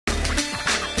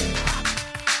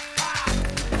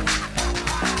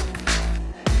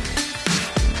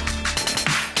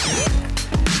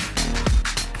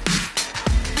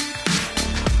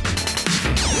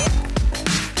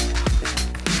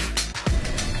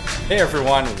Hey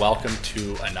everyone, welcome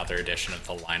to another edition of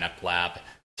the Lineup Lab.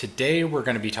 Today we're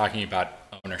going to be talking about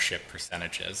ownership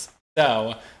percentages.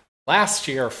 So, last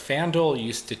year FanDuel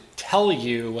used to tell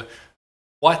you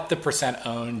what the percent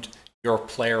owned your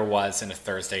player was in a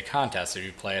Thursday contest. If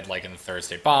you played like in the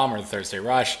Thursday Bomb or the Thursday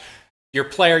Rush, your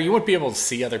player, you wouldn't be able to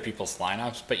see other people's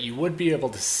lineups, but you would be able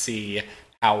to see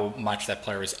how much that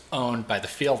player was owned by the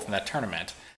field in that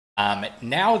tournament.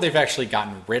 Now they've actually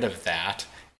gotten rid of that,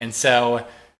 and so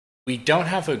we don't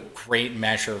have a great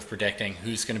measure of predicting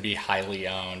who's going to be highly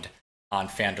owned on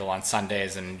FanDuel on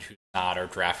Sundays and who's not, or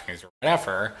DraftKings or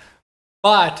whatever.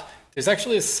 But there's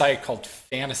actually a site called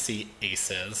Fantasy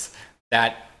Aces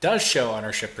that does show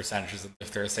ownership percentages of the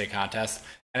Thursday contest.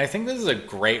 And I think this is a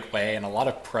great way, and a lot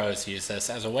of pros use this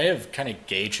as a way of kind of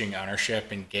gauging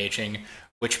ownership and gauging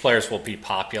which players will be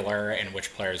popular and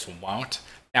which players won't.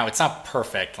 Now, it's not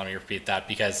perfect, let me repeat that,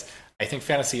 because I think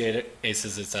Fantasy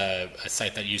Aces is a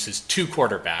site that uses two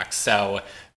quarterbacks. So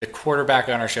the quarterback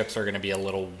ownerships are going to be a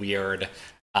little weird,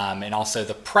 and also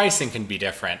the pricing can be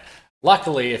different.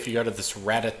 Luckily, if you go to this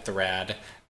Reddit thread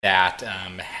that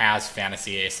has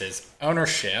Fantasy Aces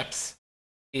ownerships,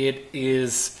 it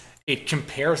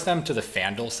compares them to the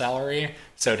FanDuel salary,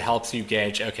 so it helps you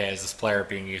gauge, okay, is this player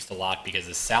being used a lot because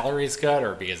his salary is good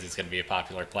or because he's going to be a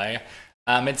popular play?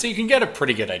 And so you can get a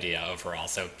pretty good idea overall.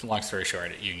 So long story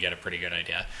short, you can get a pretty good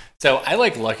idea. So I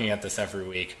like looking at this every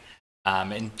week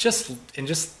and just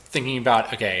thinking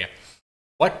about, okay,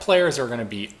 what players are going to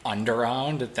be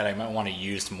under-owned that I might want to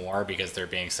use more because they're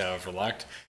being so overlooked,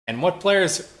 and what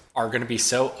players are going to be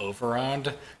so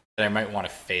over-owned that I might want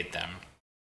to fade them.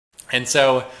 And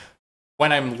so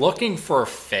when I'm looking for a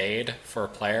fade for a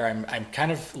player, I'm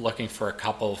kind of looking for a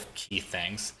couple of key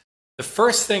things. The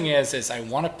first thing is I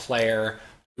want a player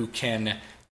who can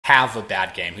have a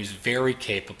bad game, who's very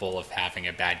capable of having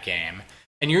a bad game.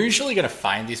 And you're usually going to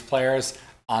find these players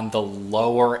on the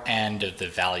lower end of the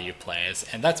value plays.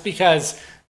 And that's because,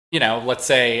 let's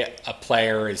say a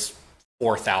player is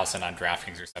 4,000 on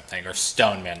DraftKings or something, or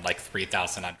Stoneman, like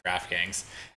 3,000 on DraftKings.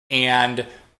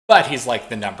 But he's like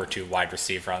the number 2 wide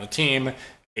receiver on the team.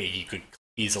 He could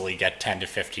easily get 10 to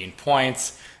 15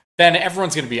 points. Then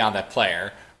everyone's going to be on that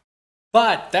player.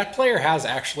 But that player has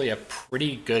actually a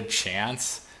pretty good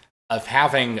chance of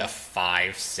having a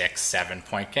 5, 6, 7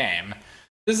 point game.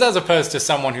 This is as opposed to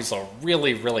someone who's a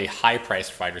really, really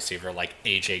high-priced wide receiver like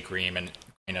AJ Green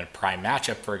in a prime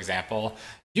matchup, for example.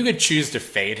 You could choose to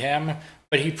fade him,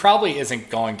 but he probably isn't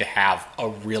going to have a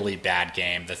really bad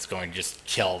game that's going to just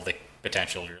kill the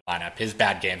potential of your lineup. His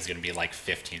bad game is going to be like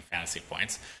 15 fantasy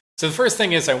points. So the first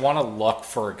thing is I want to look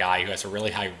for a guy who has a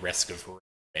really high risk of ruin,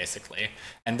 basically.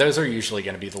 And those are usually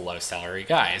going to be the low salary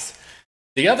guys.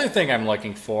 The other thing I'm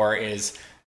looking for is,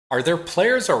 are there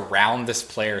players around this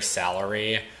player's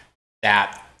salary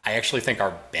that I actually think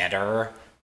are better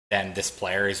than this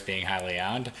player is being highly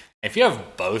owned? If you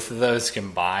have both of those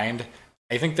combined,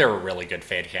 I think they're a really good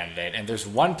fade candidate. And there's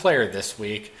one player this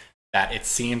week that it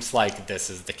seems like this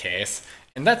is the case,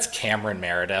 and that's Cameron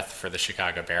Meredith for the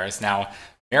Chicago Bears. Now,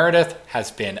 Meredith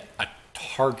has been a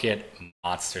target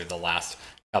monster the last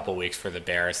couple weeks for the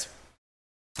Bears.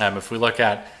 If we look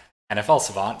at NFL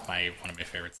Savant, one of my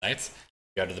favorite sites,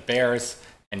 you go to the Bears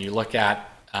and you look at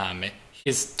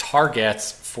his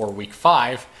targets for Week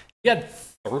 5. He had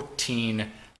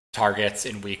 13 targets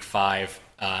in Week 5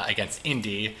 against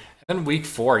Indy. And then Week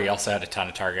 4, he also had a ton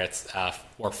of targets.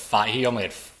 Or 5. He only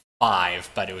had 5,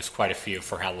 but it was quite a few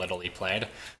for how little he played.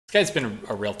 This guy's been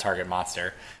a real target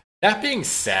monster. That being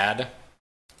said,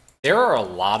 there are a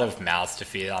lot of mouths to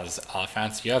feed on this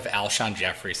offense. You have Alshon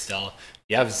Jeffrey still.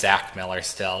 You have Zach Miller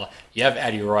still. You have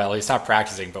Eddie Royal. He's not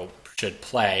practicing, but should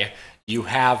play. You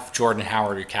have Jordan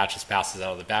Howard, who catches passes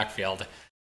out of the backfield.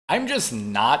 I'm just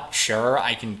not sure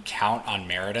I can count on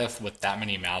Meredith with that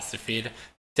many mouths to feed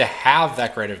to have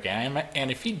that great of a game.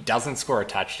 And if he doesn't score a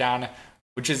touchdown,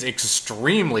 which is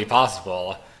extremely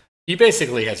possible, he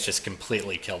basically has just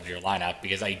completely killed your lineup,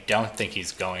 because I don't think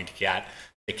he's going to get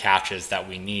the catches that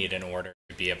we need in order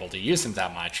to be able to use him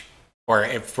that much, or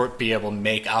be able to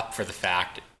make up for the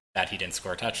fact that he didn't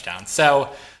score a touchdown.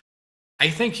 So I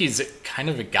think he's kind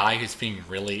of a guy who's being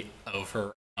really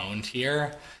over-owned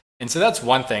here. And so that's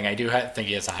one thing. I do think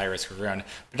he has a high risk of ruin.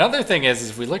 But another thing is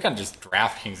if we look on just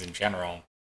DraftKings in general,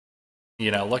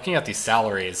 looking at these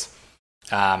salaries,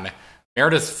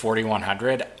 Meredith's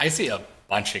 4,100. I see a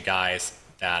bunch of guys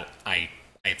that I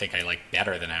think I like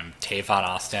better than him. Tavon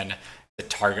Austin, the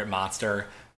target monster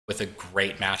with a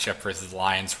great matchup versus the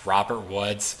Lions. Robert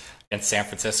Woods against San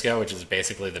Francisco, which is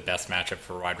basically the best matchup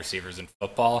for wide receivers in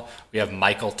football. We have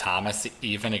Michael Thomas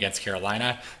even against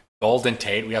Carolina. Golden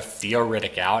Tate. We have Theo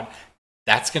Riddick out.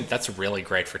 that's really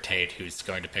great for Tate, who's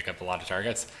going to pick up a lot of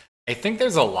targets. I think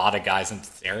there's a lot of guys in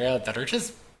this area that are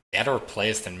just better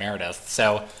plays than Meredith.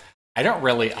 So I don't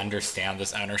really understand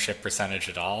this ownership percentage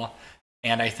at all.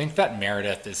 And I think that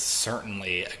Meredith is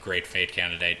certainly a great fade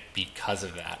candidate because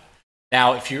of that.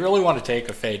 Now, if you really want to take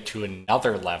a fade to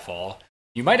another level,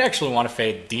 you might actually want to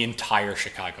fade the entire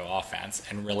Chicago offense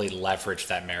and really leverage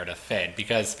that Meredith fade.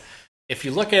 Because if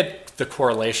you look at the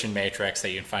correlation matrix that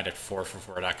you can find at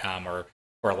 4for4.com or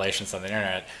correlations on the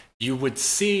internet, you would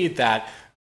see that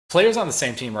players on the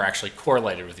same team are actually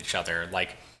correlated with each other.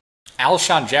 Like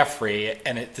Alshon Jeffrey,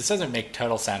 and this doesn't make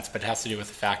total sense, but it has to do with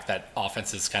the fact that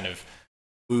offenses kind of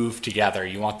move together.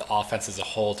 You want the offense as a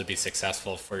whole to be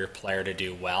successful for your player to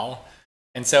do well.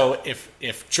 And so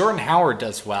if Jordan Howard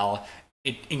does well,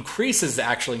 it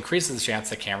actually increases the chance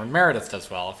that Cameron Meredith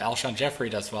does well. If Alshon Jeffrey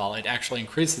does well, it actually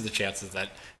increases the chances that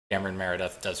Cameron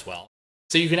Meredith does well.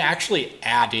 So you can actually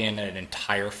add in an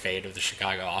entire fade of the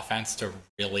Chicago offense to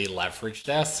really leverage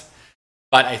this.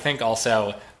 But I think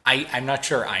also, I'm not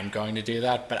sure I'm going to do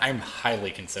that, but I'm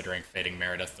highly considering fading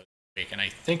Meredith this week, and I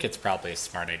think it's probably a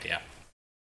smart idea.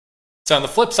 So on the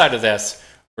flip side of this,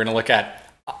 we're going to look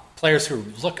at players who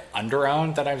look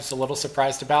under-owned that I was a little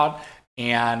surprised about,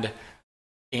 and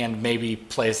maybe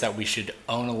plays that we should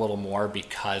own a little more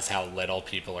because how little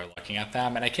people are looking at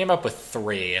them. And I came up with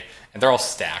 3, and they're all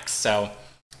stacks. So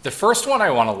the first one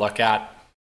I want to look at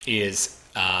is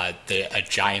a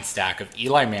giant stack of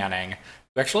Eli Manning,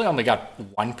 who actually only got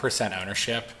 1%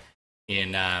 ownership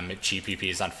in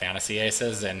GPPs on Fantasy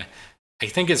Aces, and I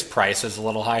think his price was a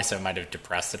little high, so it might have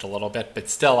depressed it a little bit, but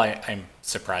still I'm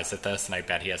surprised at this, and I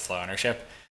bet he has low ownership.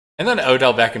 And then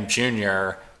Odell Beckham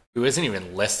Jr., who isn't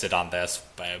even listed on this,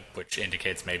 which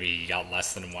indicates maybe he got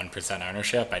less than 1%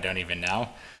 ownership. I don't even know.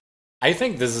 I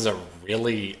think this is a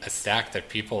stack that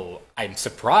I'm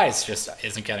surprised just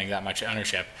isn't getting that much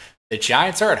ownership. The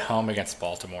Giants are at home against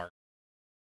Baltimore.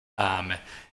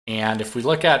 And if we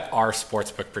look at our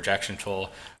sportsbook projection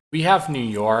tool, we have New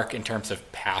York in terms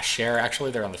of pass share.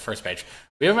 Actually, they're on the first page.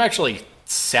 We have them actually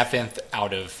 7th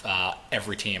out of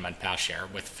every team on pass share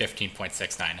with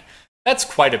 15.69. That's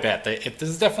quite a bit. This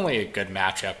is definitely a good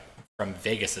matchup from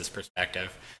Vegas's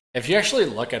perspective. If you actually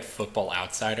look at Football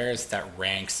Outsiders, that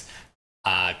ranks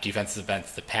defenses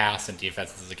against the pass and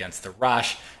defenses against the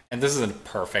rush, and this isn't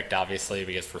perfect, obviously,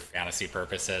 because for fantasy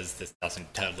purposes, this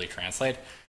doesn't totally translate.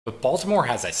 But Baltimore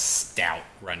has a stout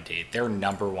run D. They're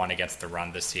number 1 against the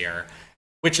run this year,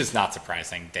 which is not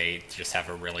surprising. They just have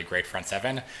a really great front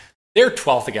 7. They're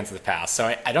 12th against the pass,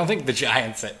 so I don't think the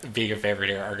Giants, being a favorite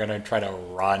here, are going to try to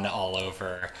run all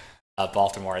over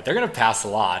Baltimore. They're going to pass a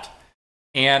lot,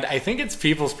 and I think it's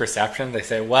people's perception. They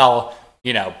say, well,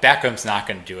 Beckham's not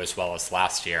going to do as well as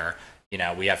last year.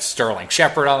 We have Sterling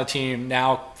Shepard on the team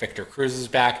now. Victor Cruz is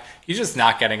back. He's just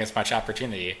not getting as much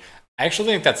opportunity. I actually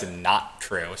think that's not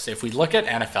true. So if we look at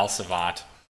NFL Savant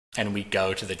and we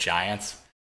go to the Giants,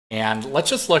 and let's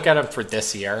just look at them for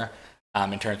this year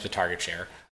in terms of target share.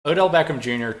 Odell Beckham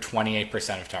Jr.,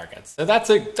 28% of targets. So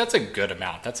that's a good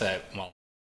amount. That's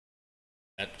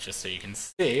just so you can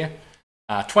see,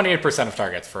 28% of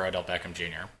targets for Odell Beckham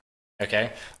Jr.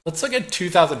 Okay, let's look at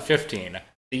 2015,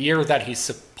 the year that he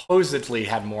supposedly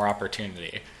had more opportunity.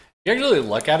 If you actually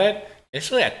look at it, it's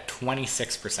actually at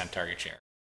 26% target share.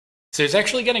 So he's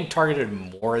actually getting targeted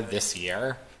more this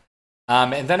year.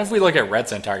 And then if we look at red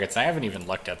zone targets, I haven't even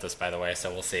looked at this, by the way,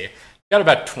 so we'll see. Got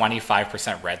about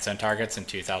 25% red zone targets in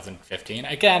 2015.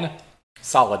 Again,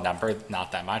 solid number,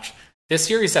 not that much. This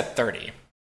year he's at 30.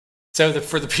 So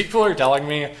for the people who are telling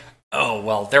me, oh,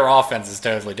 well, their offense is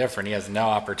totally different. He has no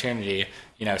opportunity.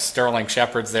 Sterling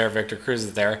Shepard's there, Victor Cruz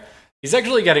is there. He's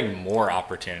actually getting more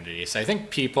opportunity. So I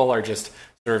think people are just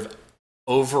sort of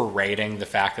overrating the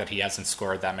fact that he hasn't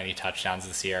scored that many touchdowns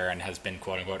this year and has been,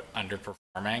 quote-unquote,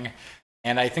 underperforming.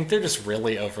 And I think they're just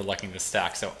really overlooking the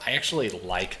stack. So I actually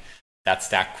like that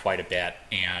stack quite a bit.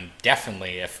 And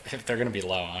definitely, if they're going to be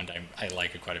low-owned, I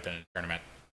like it quite a bit in the tournament.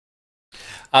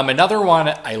 Another one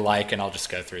I like, and I'll just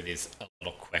go through these a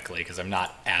little quickly because I'm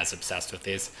not as obsessed with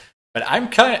these, but I'm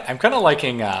kind of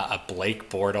liking a Blake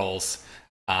Bortles,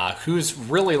 who's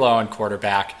really low on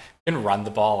quarterback, can run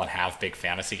the ball and have big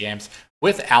fantasy games,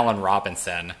 with Allen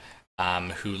Robinson,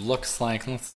 who looks like,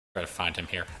 let's try to find him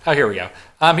here. Oh, here we go.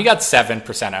 He got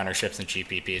 7% ownerships in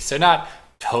GPP, so not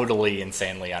totally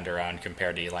insanely under-owned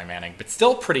compared to Eli Manning, but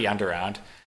still pretty under-owned.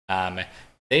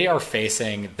 They are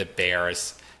facing the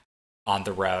Bears on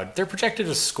the road. They're projected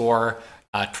to score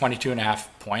 22.5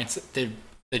 points.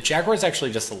 The Jaguars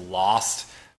actually just lost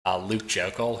Luke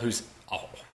Joeckel, who's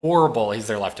he's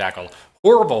their left tackle,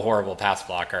 horrible pass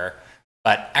blocker,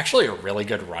 but actually a really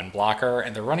good run blocker,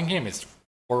 and the running game is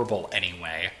horrible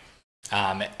anyway.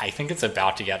 I think it's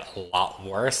about to get a lot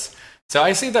worse. So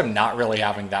I see them not really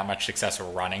having that much success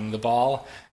running the ball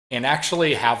and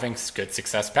actually having good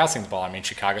success passing the ball. I mean,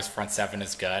 Chicago's front seven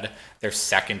is good. Their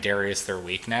secondary is their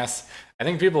weakness. I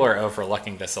think people are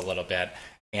overlooking this a little bit.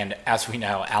 And as we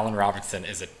know, Allen Robinson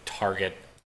is a target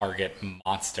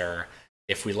monster.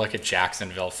 If we look at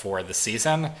Jacksonville for the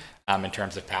season, in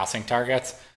terms of passing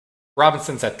targets,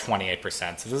 Robinson's at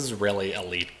 28%. So this is really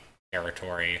elite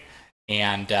territory.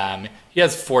 And he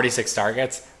has 46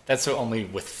 targets. That's only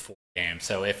with 4 games.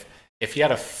 So if he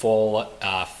had a full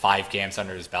 5 games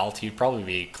under his belt, he'd probably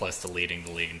be close to leading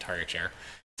the league in target share.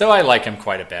 So I like him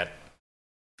quite a bit.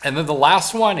 And then the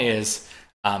last one is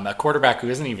a quarterback who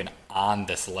isn't even on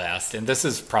this list, and this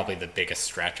is probably the biggest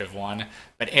stretch of one,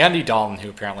 but Andy Dalton, who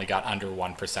apparently got under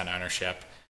 1% ownership,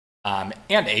 and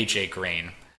AJ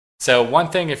Green. So one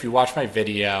thing, if you watch my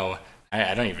video,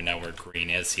 I don't even know where Green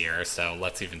is here, so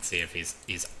let's even see if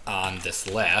he's on this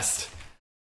list.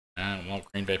 Well,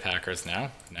 Green Bay Packers, no.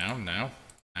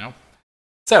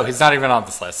 So he's not even on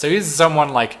this list. So he's someone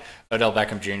like Odell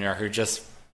Beckham Jr., who just,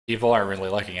 people aren't really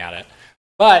looking at it.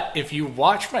 But if you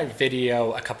watch my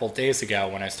video a couple days ago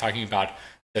when I was talking about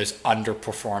those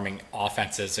underperforming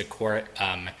offenses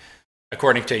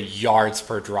according to yards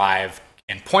per drive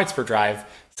and points per drive,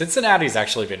 Cincinnati's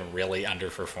actually been really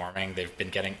underperforming. They've been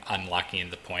getting unlucky in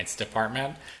the points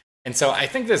department. And so I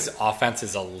think this offense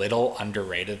is a little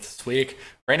underrated this week.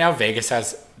 Right now, Vegas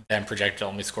has them projected to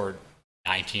only score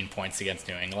 19 points against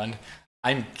New England.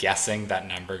 I'm guessing that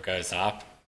number goes up.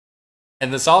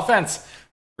 And this offense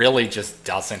really just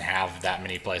doesn't have that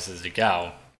many places to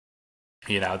go.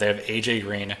 You know, they have AJ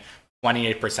Green,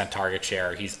 28% target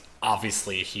share. He's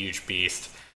obviously a huge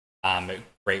beast,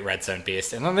 great red zone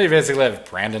beast. And then they basically have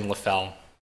Brandon LaFell,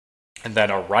 and then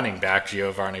a running back,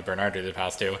 Giovanni Bernardo, the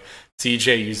past two.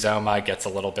 CJ Uzoma gets a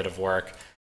little bit of work.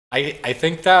 I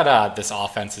think that this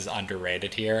offense is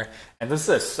underrated here. And this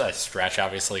is a stretch,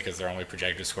 obviously, because they're only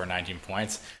projected to score 19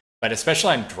 points. But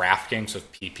especially on DraftKings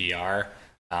with PPR,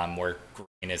 where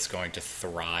Green is going to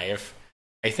thrive,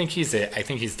 I think he's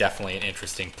definitely an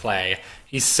interesting play.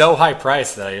 He's so high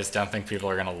priced that I just don't think people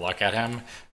are going to look at him.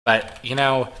 But, you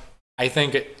know, I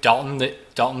think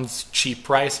Dalton's cheap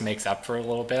price makes up for a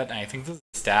little bit. And I think this is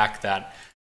a stack that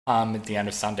at the end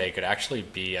of Sunday could actually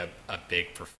be a big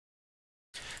performance.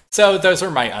 So those are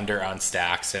my under-owned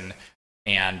stacks and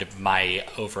my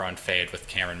over-owned fade with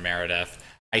Cameron Meredith.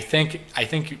 I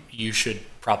think you should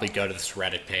probably go to this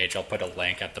Reddit page. I'll put a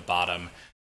link at the bottom.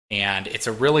 And it's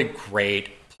a really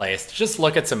great place to just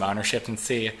look at some ownership and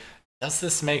see, does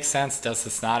this make sense? Does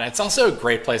this not? It's also a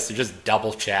great place to just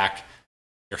double check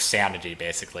your sanity,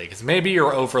 basically. Because maybe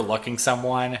you're overlooking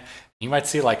someone. You might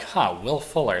see like, Will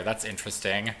Fuller, that's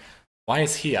interesting. Why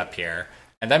is he up here?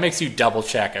 And that makes you double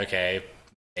check, okay,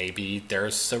 maybe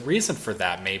there's a reason for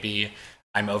that. Maybe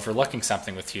I'm overlooking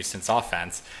something with Houston's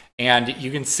offense. And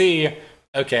you can see,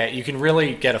 okay, you can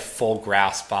really get a full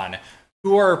grasp on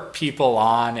who are people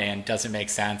on and does it make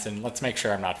sense, and let's make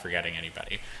sure I'm not forgetting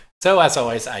anybody. So as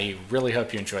always, I really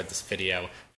hope you enjoyed this video.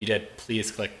 If you did, please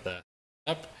click the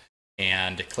up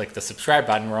and click the subscribe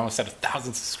button. We're almost at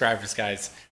 1,000 subscribers,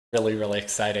 guys. Really, really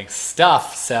exciting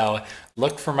stuff. So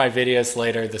look for my videos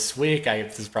later this week.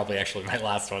 This is probably actually my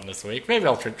last one this week. Maybe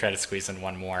I'll try to squeeze in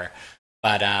one more.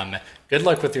 But good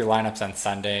luck with your lineups on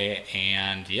Sunday.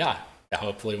 And yeah,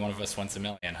 hopefully one of us wins $1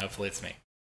 million. Hopefully it's me.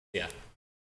 Yeah.